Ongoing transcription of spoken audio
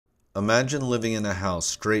Imagine living in a house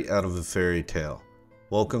straight out of a fairy tale.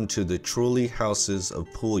 Welcome to the Trulli houses of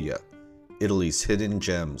Puglia, Italy's hidden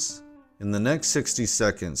gems. In the next 60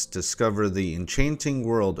 seconds, discover the enchanting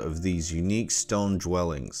world of these unique stone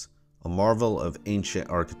dwellings, a marvel of ancient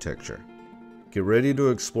architecture. Get ready to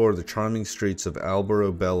explore the charming streets of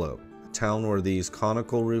Alberobello, a town where these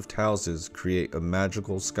conical roofed houses create a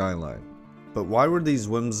magical skyline. But why were these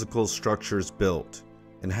whimsical structures built?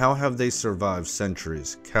 And how have they survived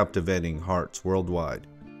centuries, captivating hearts worldwide?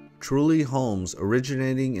 Trulli homes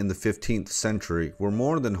originating in the 15th century were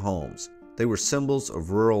more than homes. They were symbols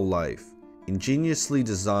of rural life, ingeniously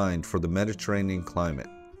designed for the Mediterranean climate.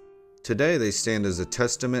 Today they stand as a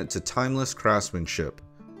testament to timeless craftsmanship,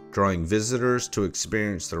 drawing visitors to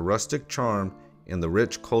experience the rustic charm and the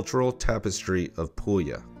rich cultural tapestry of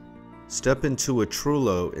Puglia. Step into a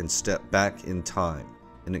Trullo and step back in time,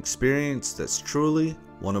 an experience that's truly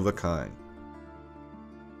one of a kind.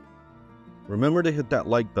 Remember to hit that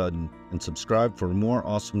like button and subscribe for more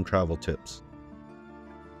awesome travel tips.